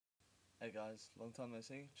Hey guys, long time no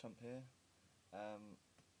see, Chump here.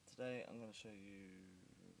 Today I'm going to show you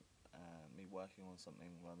me working on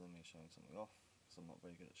something rather than me showing something off, because I'm not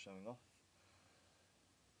very good at showing off.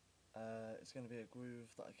 It's going to be a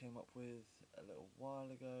groove that I came up with a little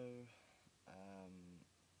while ago,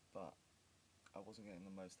 but I wasn't getting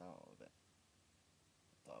the most out of it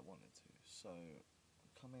that I wanted to. So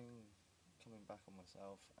I'm coming back on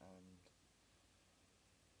myself and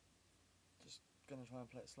just going to try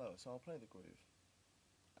and play it slower. So I'll play the groove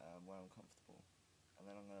where I'm comfortable, and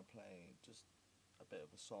then I'm going to play just a bit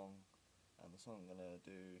of a song, and the song I'm going to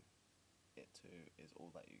do it to is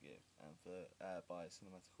All That You Give, and by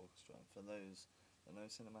Cinematic Orchestra. And for those that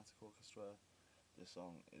know Cinematic Orchestra, this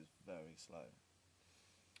song is very slow.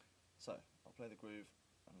 So I'll play the groove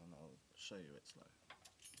and then I'll show you it slow.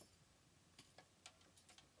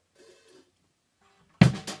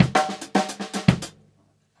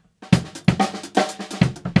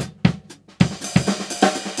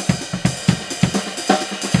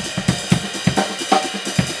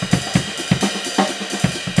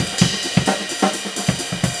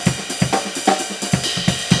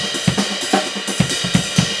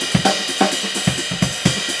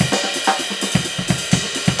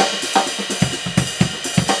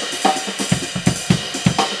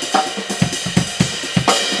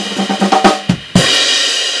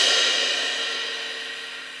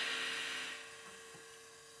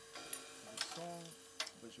 Song,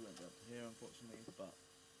 which you won't be able to hear unfortunately, but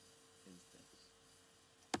is this.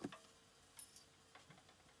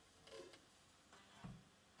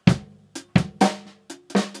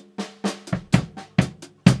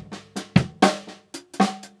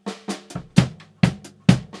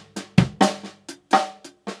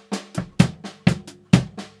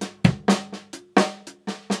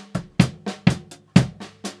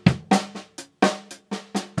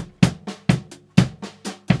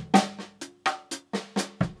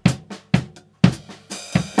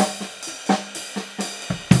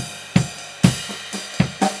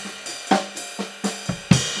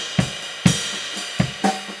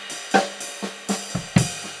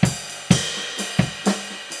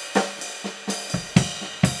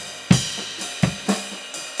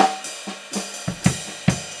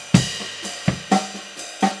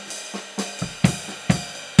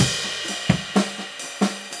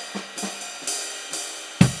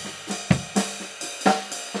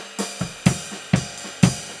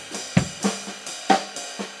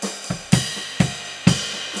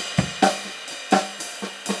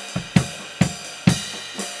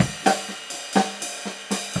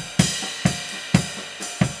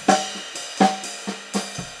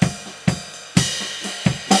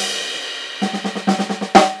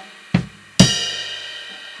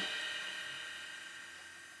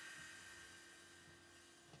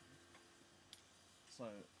 So,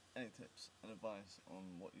 any tips and advice on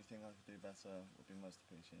what you think I could do better would be most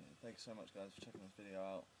appreciated. Thank you so much guys for checking this video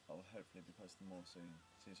out. I'll hopefully be posting more soon.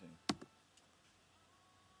 See you soon.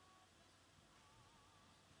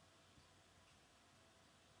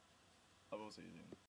 I will see you soon.